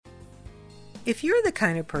If you're the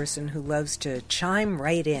kind of person who loves to chime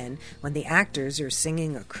right in when the actors are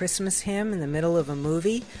singing a Christmas hymn in the middle of a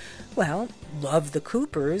movie, well, Love the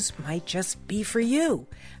Coopers might just be for you.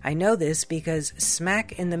 I know this because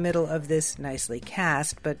smack in the middle of this nicely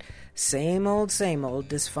cast, but same old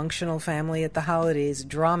dysfunctional family at the holidays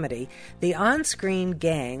dramedy, the on-screen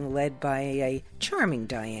gang led by a charming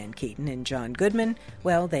Diane Keaton and John Goodman,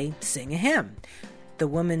 well, they sing a hymn. The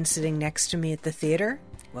woman sitting next to me at the theater,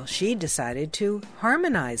 well, she decided to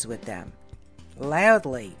harmonize with them.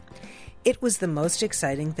 Loudly. It was the most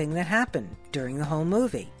exciting thing that happened during the whole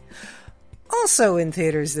movie. Also in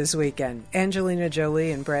theaters this weekend, Angelina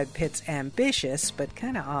Jolie and Brad Pitt's ambitious, but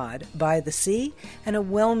kind of odd, By the Sea, and a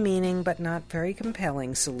well-meaning but not very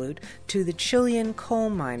compelling salute to the Chilean coal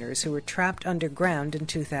miners who were trapped underground in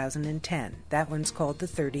 2010. That one's called The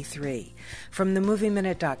 33. From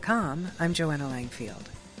themovieminute.com, I'm Joanna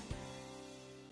Langfield.